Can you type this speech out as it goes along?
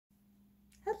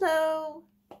Hello.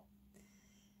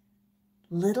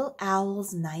 Little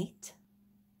Owl's Night.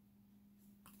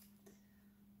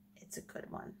 It's a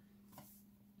good one.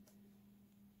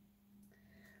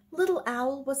 Little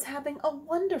Owl was having a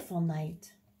wonderful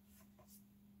night.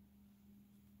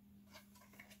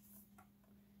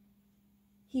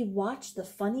 He watched the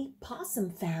funny possum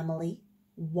family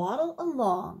waddle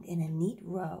along in a neat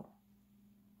row.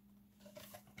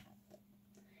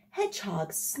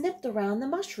 Hedgehog sniffed around the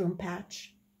mushroom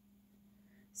patch.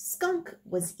 Skunk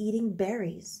was eating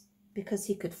berries because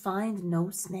he could find no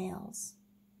snails.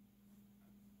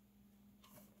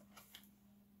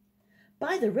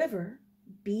 By the river,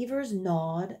 beavers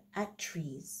gnawed at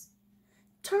trees.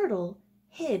 Turtle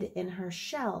hid in her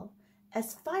shell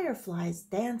as fireflies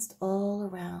danced all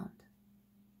around.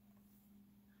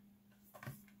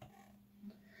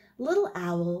 Little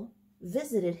Owl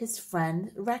visited his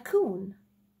friend Raccoon.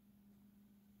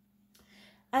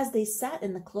 As they sat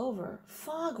in the clover,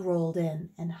 fog rolled in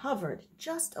and hovered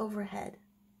just overhead.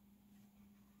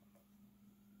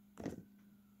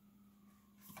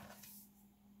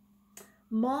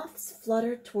 Moths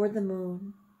fluttered toward the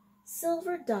moon.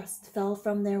 Silver dust fell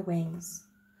from their wings.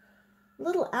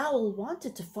 Little Owl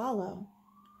wanted to follow,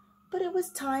 but it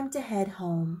was time to head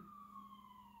home.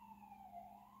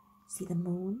 See the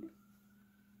moon?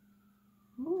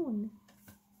 Moon.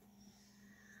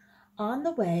 On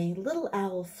the way, Little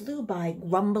Owl flew by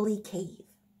Grumbly Cave.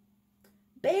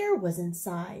 Bear was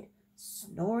inside,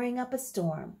 snoring up a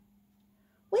storm.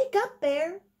 "Wake up,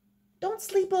 Bear! Don't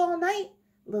sleep all night,"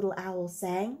 Little Owl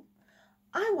sang.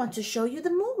 "I want to show you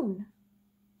the moon."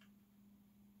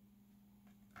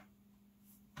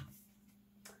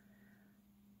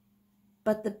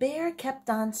 But the bear kept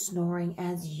on snoring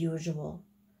as usual.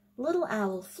 Little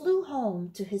Owl flew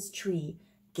home to his tree,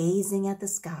 gazing at the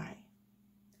sky.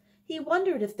 He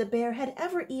wondered if the bear had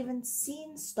ever even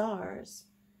seen stars.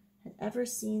 The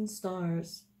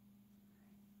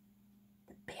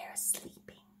bear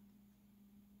sleeping.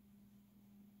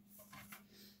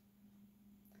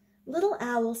 Little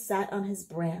Owl sat on his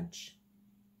branch.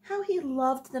 How he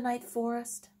loved the night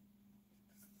forest.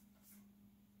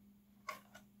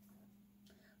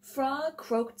 Frog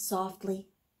croaked softly.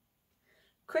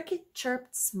 Cricket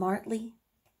chirped smartly.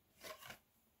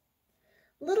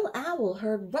 Little Owl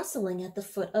heard rustling at the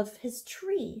foot of his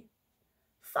tree.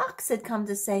 Fox had come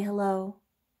to say hello.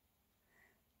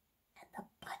 And the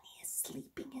bunny is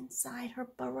sleeping inside her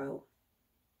burrow.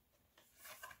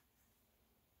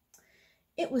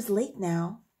 It was late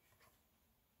now.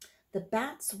 The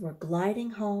bats were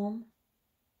gliding home.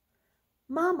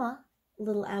 "Mama,"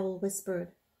 Little Owl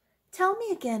whispered, "tell me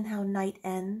again how night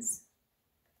ends."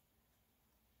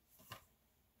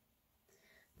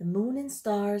 "The moon and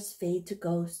stars fade to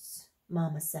ghosts,"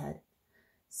 Mama said.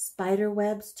 "Spider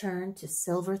webs turn to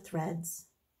silver threads.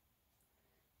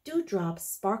 Dewdrops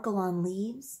sparkle on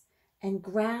leaves, and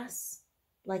grass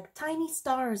like tiny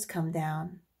stars come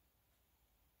down.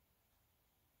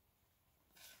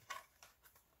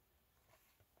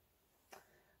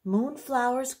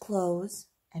 Moonflowers close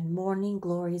and morning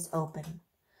glories open.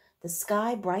 The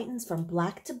sky brightens from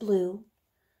black to blue,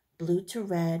 blue to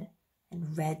red,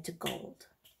 and red to gold.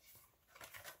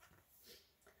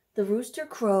 The rooster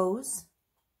crows,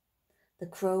 the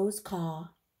crows caw,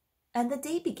 and the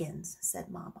day begins,"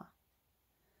 said Mama.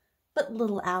 But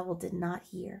Little Owl did not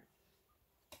hear.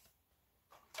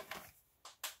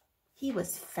 He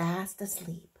was fast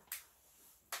asleep.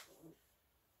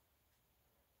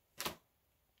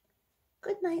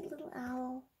 Good night, Little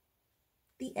Owl.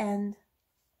 The end.